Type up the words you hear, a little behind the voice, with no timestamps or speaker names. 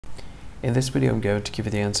In this video, I'm going to give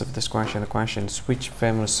you the answer of this question. The question is, which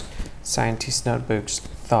famous scientist notebooks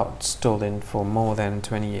thought stolen for more than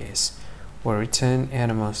 20 years were written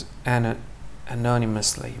anonymously?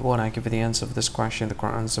 When I give you the answer of this question, the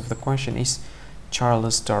correct answer of the question is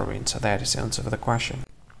Charles Darwin. So that is the answer of the question.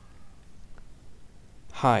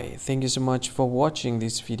 Hi, thank you so much for watching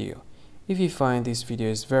this video. If you find this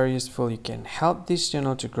video is very useful, you can help this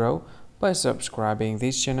channel to grow by subscribing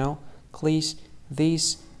this channel. Please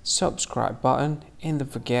this subscribe button and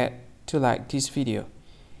don't forget to like this video.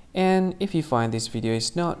 And if you find this video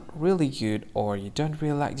is not really good, or you don't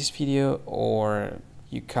really like this video, or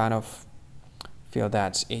you kind of feel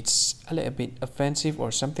that it's a little bit offensive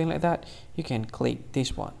or something like that, you can click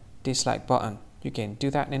this one, dislike button. You can do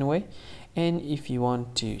that anyway. And if you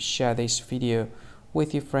want to share this video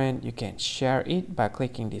with your friend, you can share it by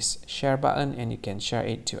clicking this share button, and you can share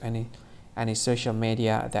it to any social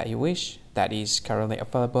media that you wish that is currently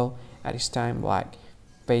available at this time, like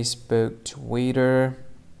Facebook, Twitter,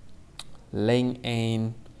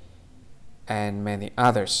 LinkedIn, and many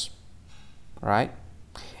others, right?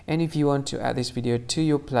 And if you want to add this video to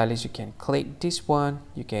your playlist, you can click this one.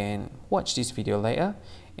 You can watch this video later,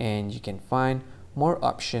 and you can find more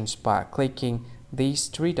options by clicking these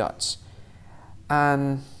three dots.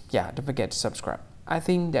 And yeah, don't forget to subscribe. I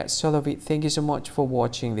think that's all of it. Thank you so much for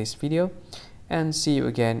watching this video, and see you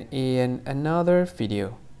again in another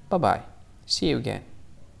video. Bye bye. See you again.